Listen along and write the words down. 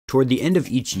Toward the end of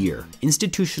each year,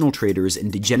 institutional traders and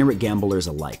degenerate gamblers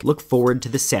alike look forward to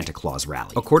the Santa Claus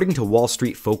Rally. According to Wall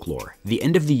Street folklore, the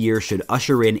end of the year should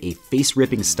usher in a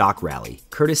face-ripping stock rally,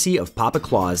 courtesy of Papa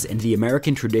Claus and the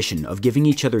American tradition of giving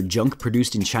each other junk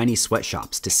produced in Chinese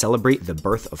sweatshops to celebrate the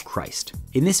birth of Christ.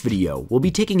 In this video, we'll be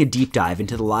taking a deep dive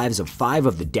into the lives of 5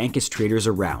 of the dankest traders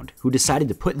around who decided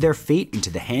to put their fate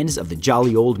into the hands of the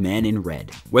jolly old man in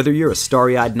red. Whether you're a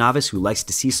starry-eyed novice who likes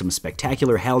to see some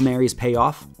spectacular Hail Marys pay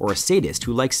off, or a sadist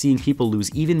who likes seeing people lose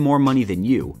even more money than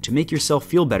you to make yourself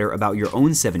feel better about your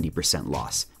own 70%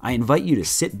 loss, I invite you to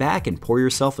sit back and pour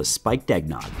yourself a spiked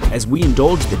eggnog as we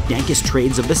indulge the dankest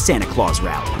trades of the Santa Claus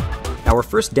Rally. Our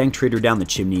first dank trader down the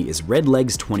chimney is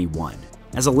RedLegs21.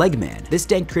 As a leg man, this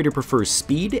dank trader prefers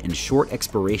speed and short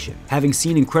expiration, having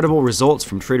seen incredible results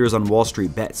from traders on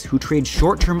WallStreetBets who trade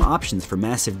short-term options for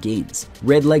massive gains.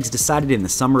 RedLegs decided in the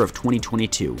summer of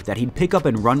 2022 that he'd pick up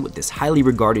and run with this highly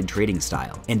regarded trading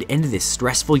style, and end this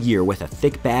stressful year with a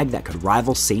thick bag that could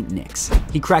rival St. Nick's.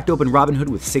 He cracked open Robinhood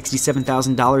with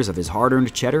 $67,000 of his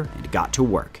hard-earned cheddar and got to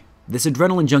work. This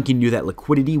adrenaline junkie knew that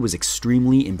liquidity was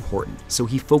extremely important, so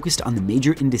he focused on the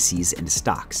major indices and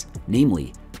stocks,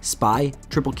 namely SPY,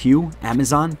 QQQ,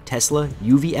 Amazon, Tesla,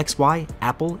 UVXY,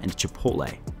 Apple, and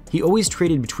Chipotle. He always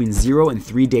traded between 0 and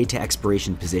 3 day to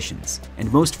expiration positions,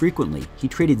 and most frequently, he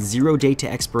traded 0 day to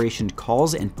expiration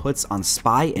calls and puts on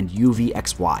SPY and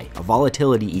UVXY, a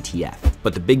volatility ETF.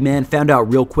 But the big man found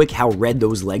out real quick how red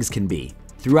those legs can be.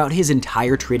 Throughout his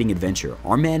entire trading adventure,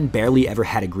 our man barely ever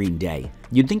had a green day.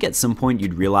 You'd think at some point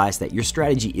you'd realize that your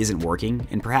strategy isn't working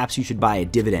and perhaps you should buy a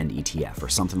dividend ETF or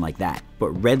something like that.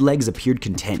 But RedLegs appeared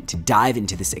content to dive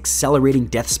into this accelerating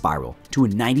death spiral to a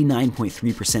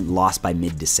 99.3% loss by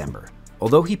mid-December.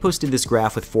 Although he posted this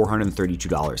graph with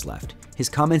 $432 left, his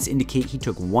comments indicate he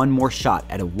took one more shot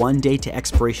at a 1 day to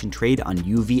expiration trade on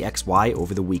UVXY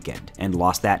over the weekend and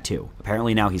lost that too.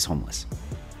 Apparently now he's homeless.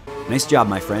 Nice job,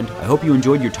 my friend. I hope you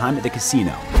enjoyed your time at the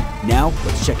casino. Now,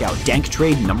 let's check out dank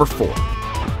trade number 4.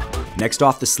 Next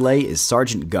off the sleigh is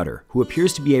SergeantGutter, who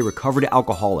appears to be a recovered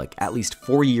alcoholic, at least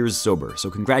 4 years sober, so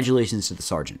congratulations to the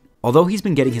sergeant. Although he's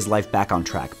been getting his life back on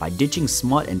track by ditching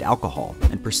smut and alcohol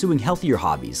and pursuing healthier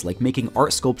hobbies like making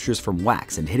art sculptures from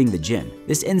wax and hitting the gym,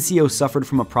 this NCO suffered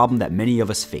from a problem that many of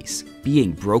us face,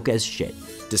 being broke as shit.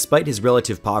 Despite his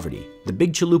relative poverty, the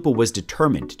big chalupa was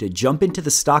determined to jump into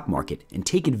the stock market and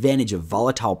take advantage of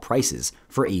volatile prices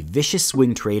for a vicious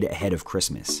swing trade ahead of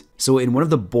Christmas. So in one of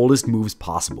the boldest moves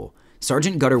possible,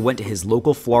 SergeantGutter went to his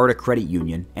local Florida credit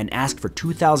union and asked for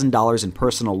 $2,000 in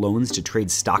personal loans to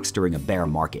trade stocks during a bear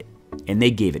market, and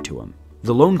they gave it to him.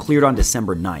 The loan cleared on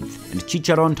December 9th, and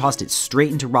Chicharron tossed it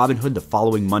straight into Robinhood the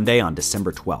following Monday on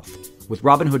December 12th. With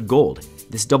Robinhood Gold,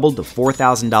 this doubled to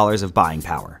 $4,000 of buying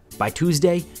power. By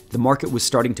Tuesday, the market was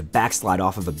starting to backslide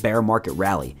off of a bear market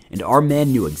rally, and our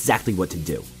man knew exactly what to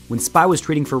do. When SPY was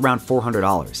trading for around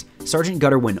 $400,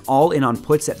 SergeantGutter went all in on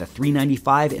puts at the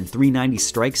 395 and 390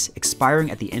 strikes, expiring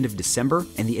at the end of December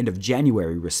and the end of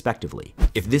January respectively.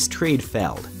 If this trade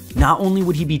failed, not only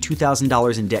would he be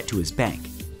 $2,000 in debt to his bank,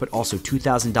 but also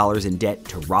 $2,000 in debt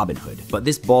to Robinhood. But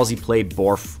this ballsy play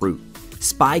bore fruit.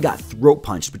 SPY got throat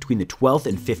punched between the 12th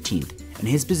and 15th, and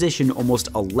his position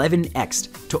almost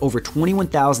 11x'd to over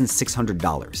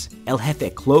 $21,600. El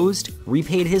Jefe closed,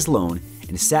 repaid his loan,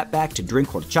 and sat back to drink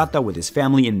horchata with his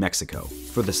family in Mexico.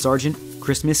 For the sergeant,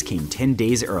 Christmas came 10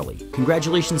 days early.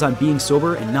 Congratulations on being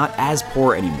sober and not as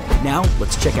poor anymore. Now,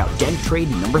 let's check out dank trade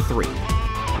number 3.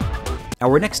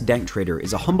 Our next dank trader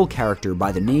is a humble character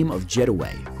by the name of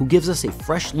Jettaway, who gives us a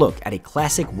fresh look at a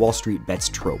classic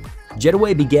WallStreetBets trope.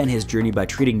 Jettaway began his journey by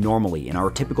trading normally in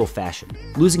our typical fashion,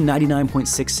 losing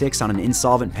 99.66 on an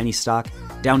insolvent penny stock,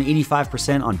 down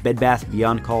 85% on Bed Bath &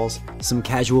 Beyond calls, some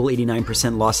casual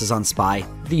 89% losses on SPY,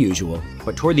 the usual.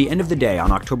 But toward the end of the day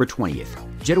on October 20th,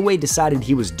 Jettaway decided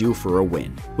he was due for a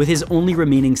win. With his only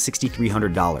remaining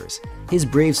 $6,300, his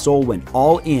brave soul went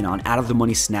all in on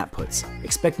out-of-the-money snap puts,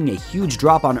 expecting a huge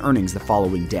drop on earnings the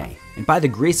following day. And by the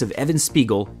grace of Evan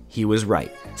Spiegel, he was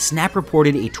right. Snap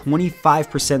reported a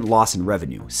 25% loss in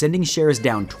revenue, sending shares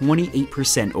down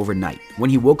 28% overnight. When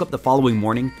he woke up the following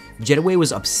morning, Jettaway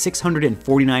was up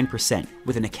 649%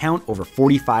 with an account over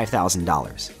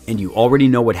 $45,000. And you already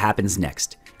know what happens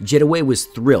next. Jettaway was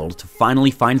thrilled to finally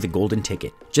find the golden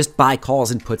ticket. Just buy calls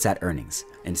and puts at earnings,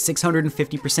 and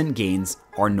 650% gains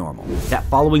are normal. That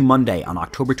following Monday on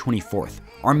October 24th,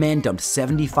 our man dumped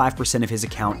 75% of his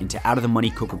account into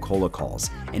out-of-the-money Coca-Cola calls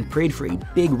and prayed for a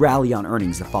big rally on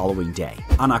earnings the following day.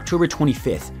 On October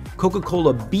 25th,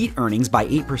 Coca-Cola beat earnings by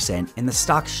 8% and the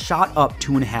stock shot up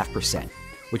 2.5%,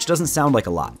 which doesn't sound like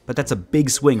a lot, but that's a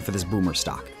big swing for this boomer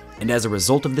stock. And as a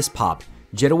result of this pop,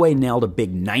 Jettaway nailed a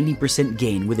big 90%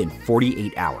 gain within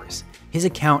 48 hours. His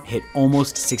account hit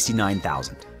almost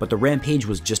 69,000, but the rampage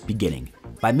was just beginning.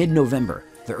 By mid-November,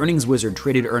 the earnings wizard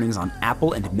traded earnings on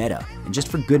Apple and Meta, and just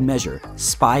for good measure,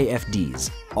 SPY FDs,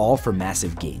 all for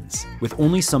massive gains. With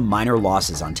only some minor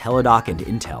losses on Teladoc and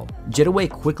Intel, Jettaway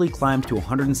quickly climbed to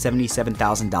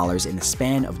 $177,000 in the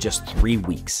span of just 3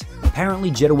 weeks. Apparently,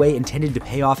 Jettaway intended to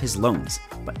pay off his loans,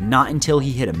 but not until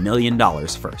he hit $1 million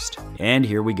first. And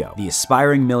here we go. The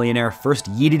aspiring millionaire first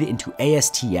yeeted into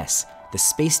ASTS, the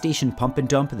space station pump and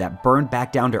dump that burned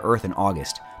back down to Earth in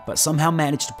August, but somehow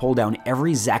managed to pull down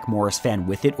every Zach Morris fan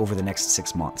with it over the next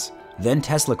 6 months. Then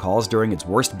Tesla calls during its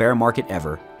worst bear market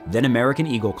ever, then American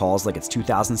Eagle calls like it's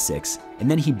 2006, and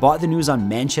then he bought the news on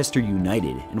Manchester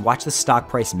United and watched the stock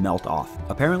price melt off.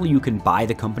 Apparently you can buy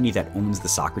the company that owns the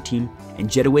soccer team, and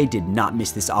Jettaway did not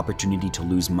miss this opportunity to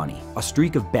lose money. A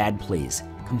streak of bad plays,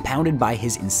 compounded by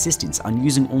his insistence on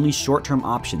using only short-term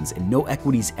options and no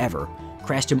equities ever,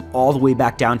 crashed him all the way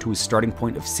back down to his starting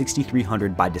point of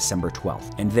 6,300 by December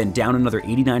 12th, and then down another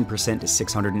 89% to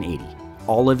 680.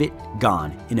 All of it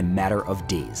gone in a matter of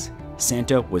days.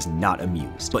 Santa was not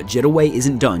amused. But Jettaway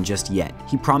isn't done just yet.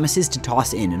 He promises to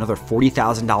toss in another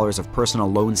 $40,000 of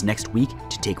personal loans next week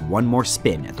to take one more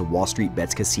spin at the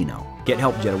WallStreetBets casino. Get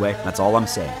help, Jettaway, that's all I'm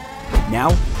saying. Now,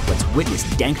 let's witness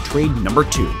Dank trade number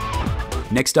 2.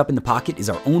 Next up in the pocket is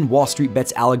our own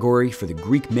WallStreetBets allegory for the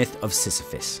Greek myth of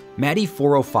Sisyphus.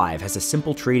 Matty405 has a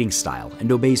simple trading style and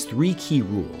obeys 3 key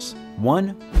rules.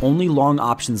 1. Only long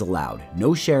options allowed,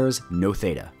 no shares, no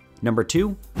theta. Number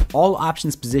 2. All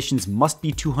options positions must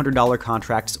be $200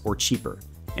 contracts or cheaper.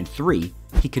 And 3.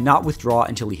 He cannot withdraw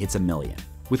until he hits $1 million.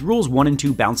 With rules 1 and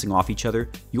 2 bouncing off each other,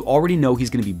 you already know he's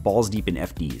going to be balls deep in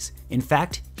FDs. In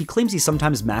fact, he claims he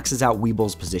sometimes maxes out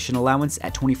Weeble's position allowance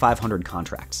at 2,500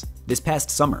 contracts. This past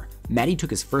summer, Matty took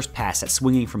his first pass at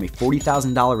swinging from a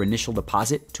 $40,000 initial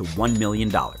deposit to $1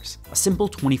 million, a simple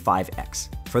 25x.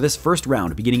 For this first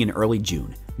round beginning in early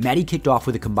June, Matty kicked off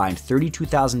with a combined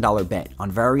 $32,000 bet on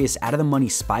various out-of-the-money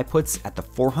SPY puts at the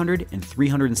 $400 and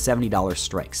 $370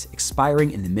 strikes,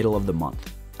 expiring in the middle of the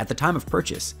month. At the time of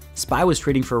purchase, SPY was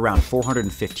trading for around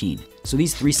 415, so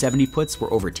these 370 puts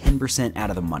were over 10% out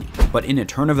of the money. But in a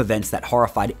turn of events that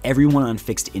horrified everyone on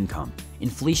fixed income,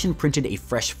 inflation printed a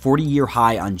fresh 40-year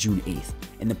high on June 8th,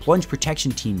 and the plunge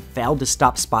protection team failed to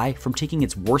stop SPY from taking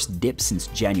its worst dip since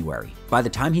January. By the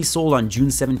time he sold on June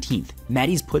 17th,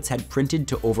 Matty's puts had printed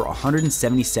to over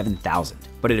 177,000,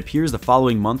 but it appears the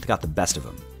following month got the best of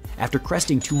him. After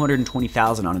cresting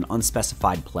 220,000 on an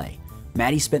unspecified play,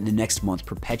 Matty spent the next month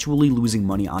perpetually losing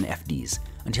money on FDs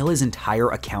until his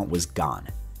entire account was gone.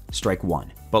 Strike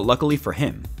 1. But luckily for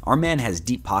him, our man has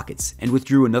deep pockets and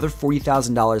withdrew another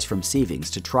 $40,000 from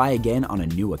savings to try again on a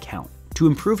new account. To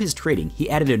improve his trading, he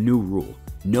added a new rule: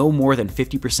 no more than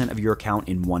 50% of your account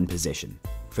in one position.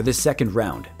 For this second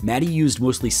round, Matty used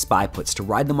mostly SPY puts to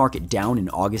ride the market down in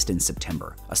August and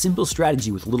September, a simple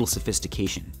strategy with little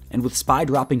sophistication, and with SPY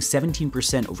dropping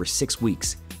 17% over 6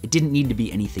 weeks, it didn't need to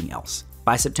be anything else.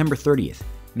 By September 30th,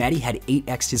 Matty had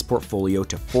 8x'd his portfolio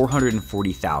to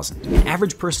 440,000. An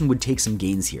average person would take some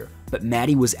gains here, but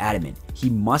Matty was adamant he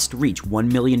must reach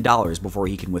 $1 million before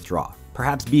he can withdraw.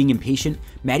 Perhaps being impatient,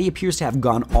 Matty appears to have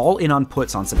gone all in on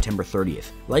puts on September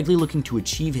 30th, likely looking to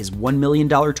achieve his $1 million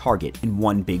target in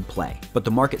one big play. But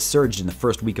the market surged in the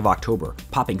first week of October,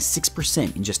 popping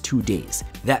 6% in just 2 days.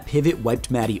 That pivot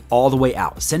wiped Matty all the way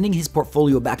out, sending his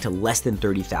portfolio back to less than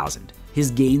 30,000.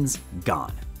 His gains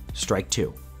gone. Strike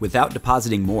 2. Without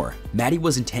depositing more, Matty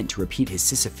was intent to repeat his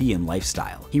Sisyphean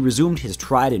lifestyle. He resumed his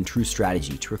tried and true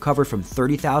strategy to recover from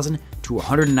 $30,000 to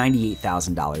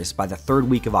 $198,000 by the 3rd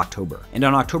week of October. And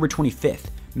on October 25th,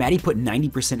 Matty put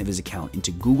 90% of his account into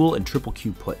Google and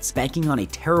QQQ puts, banking on a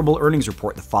terrible earnings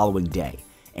report the following day.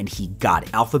 And he got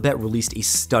it. Alphabet released a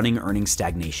stunning earnings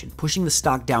stagnation, pushing the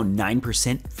stock down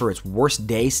 9% for its worst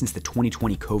day since the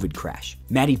 2020 COVID crash.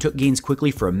 Matty took gains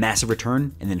quickly for a massive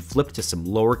return and then flipped to some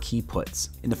lower key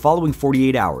puts. In the following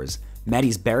 48 hours,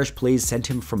 Matty's bearish plays sent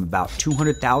him from about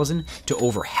 200,000 to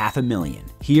over $500,000.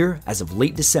 Here, as of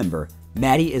late December,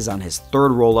 Matty is on his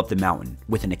 3rd roll up the mountain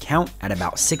with an account at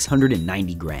about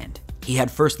 690 grand. He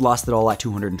had first lost it all at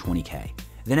 220K.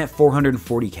 Then at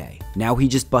 440K. Now he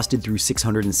just busted through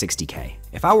 660K.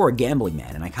 If I were a gambling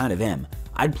man, and I kind of am,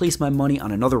 I'd place my money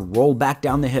on another roll back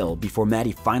down the hill before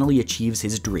Matty finally achieves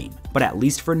his dream. But at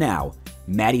least for now,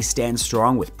 Matty stands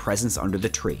strong with presence under the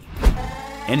tree.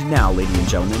 And now, ladies and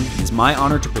gentlemen, it is my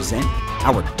honor to present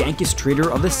our dankest trader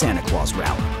of the Santa Claus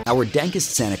Rally. Our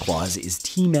dankest Santa Claus is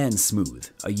tmansmooth,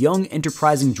 a young,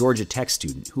 enterprising Georgia Tech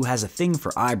student who has a thing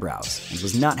for eyebrows and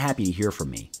was not happy to hear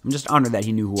from me. I'm just honored that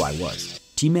he knew who I was.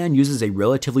 T-Man uses a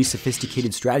relatively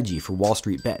sophisticated strategy for Wall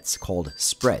Street bets called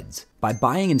spreads. By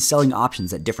buying and selling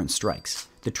options at different strikes,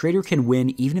 the trader can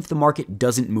win even if the market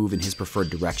doesn't move in his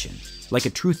preferred direction. Like a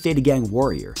true Theta Gang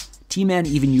warrior, T-Man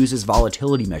even uses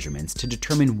volatility measurements to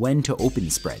determine when to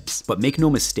open spreads. But make no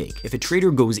mistake, if a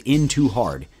trader goes in too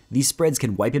hard, these spreads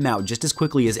can wipe him out just as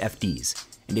quickly as FDs.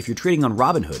 And if you're trading on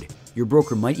Robinhood, your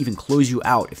broker might even close you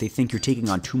out if they think you're taking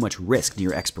on too much risk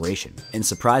near expiration. And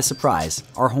surprise, surprise,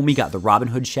 our homie got the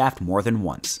Robinhood shaft more than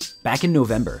once. Back in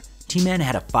November, T-Man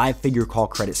had a 5-figure call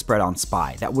credit spread on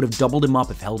SPY that would have doubled him up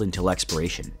if held until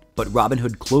expiration. But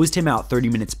Robinhood closed him out 30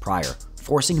 minutes prior,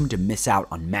 forcing him to miss out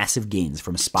on massive gains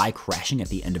from SPY crashing at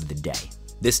the end of the day.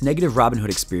 This negative Robinhood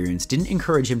experience didn't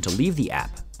encourage him to leave the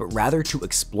app, but rather to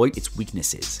exploit its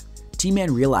weaknesses.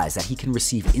 T-Man realized that he can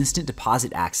receive instant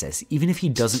deposit access even if he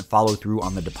doesn't follow through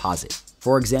on the deposit.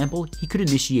 For example, he could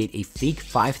initiate a fake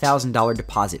 $5,000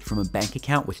 deposit from a bank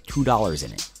account with $2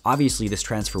 in it. Obviously, this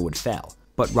transfer would fail,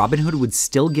 but Robinhood would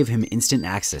still give him instant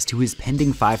access to his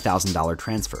pending $5,000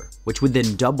 transfer, which would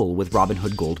then double with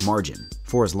Robinhood Gold margin.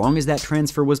 For as long as that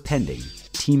transfer was pending,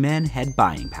 T-Man had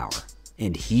buying power.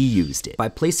 And he used it. By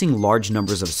placing large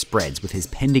numbers of spreads with his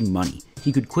pending money,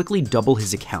 he could quickly double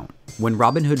his account. When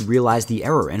Robinhood realized the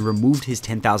error and removed his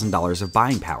 $10,000 of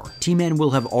buying power, T-Man will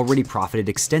have already profited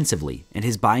extensively, and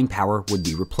his buying power would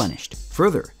be replenished.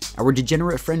 Further, our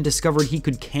degenerate friend discovered he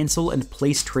could cancel and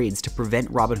place trades to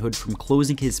prevent Robinhood from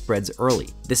closing his spreads early.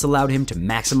 This allowed him to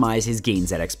maximize his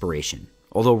gains at expiration.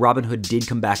 Although Robinhood did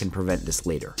come back and prevent this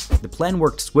later. The plan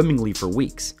worked swimmingly for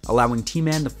weeks, allowing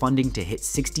T-Man the funding to hit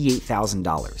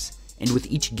 $68,000. And with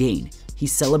each gain, he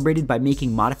celebrated by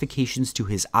making modifications to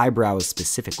his eyebrows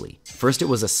specifically. First it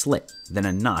was a slit, then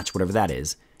a notch, whatever that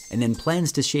is, and then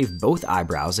plans to shave both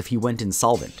eyebrows if he went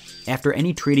insolvent. After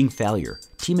any trading failure,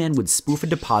 T-Man would spoof a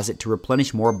deposit to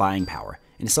replenish more buying power,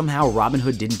 and somehow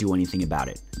Robinhood didn't do anything about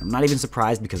it. I'm not even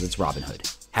surprised because it's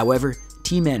Robinhood. However,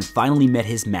 T-Man finally met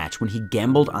his match when he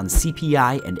gambled on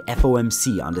CPI and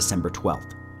FOMC on December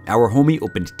 12th. Our homie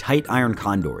opened tight iron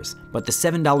condors, but the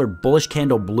 $7 bullish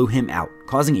candle blew him out,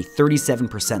 causing a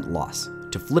 37% loss.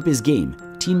 To flip his game,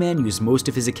 T-Man used most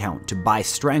of his account to buy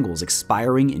strangles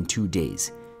expiring in 2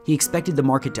 days. He expected the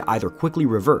market to either quickly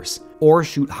reverse or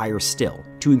shoot higher still.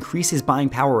 To increase his buying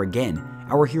power again,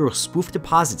 our hero spoofed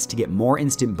deposits to get more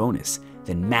instant bonus,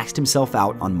 then maxed himself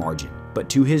out on margin. But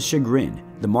to his chagrin,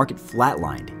 the market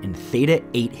flatlined and Theta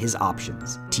ate his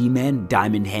options. T-Man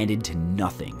diamond-handed to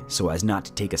nothing so as not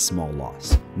to take a small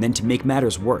loss. And then to make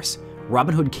matters worse,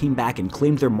 Robinhood came back and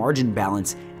claimed their margin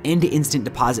balance and instant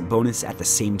deposit bonus at the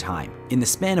same time. In the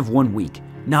span of 1 week,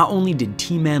 not only did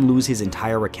T-Man lose his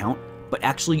entire account, but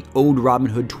actually owed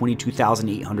Robinhood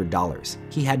 $22,800.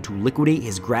 He had to liquidate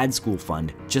his grad school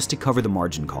fund just to cover the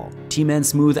margin call.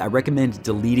 Tmansmooth, I recommend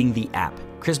deleting the app.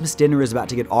 Christmas dinner is about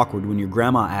to get awkward when your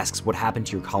grandma asks what happened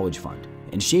to your college fund.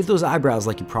 And shave those eyebrows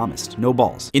like you promised, no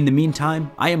balls. In the meantime,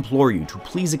 I implore you to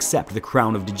please accept the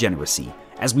crown of degeneracy,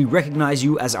 as we recognize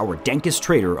you as our dankest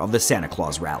trader of the Santa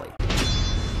Claus Rally.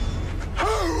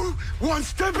 Who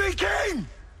wants to be king?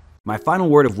 My final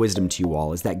word of wisdom to you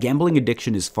all is that gambling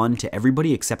addiction is fun to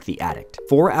everybody except the addict.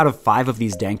 4 out of 5 of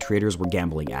these dank traders were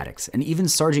gambling addicts, and even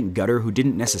SergeantGutter, who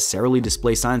didn't necessarily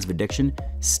display signs of addiction,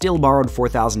 still borrowed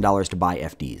 $4,000 to buy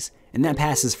FDs, and that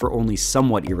passes for only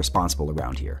somewhat irresponsible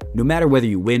around here. No matter whether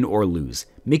you win or lose,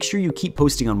 make sure you keep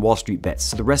posting on WallStreetBets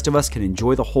so the rest of us can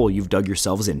enjoy the hole you've dug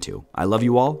yourselves into. I love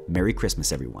you all. Merry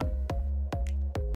Christmas, everyone.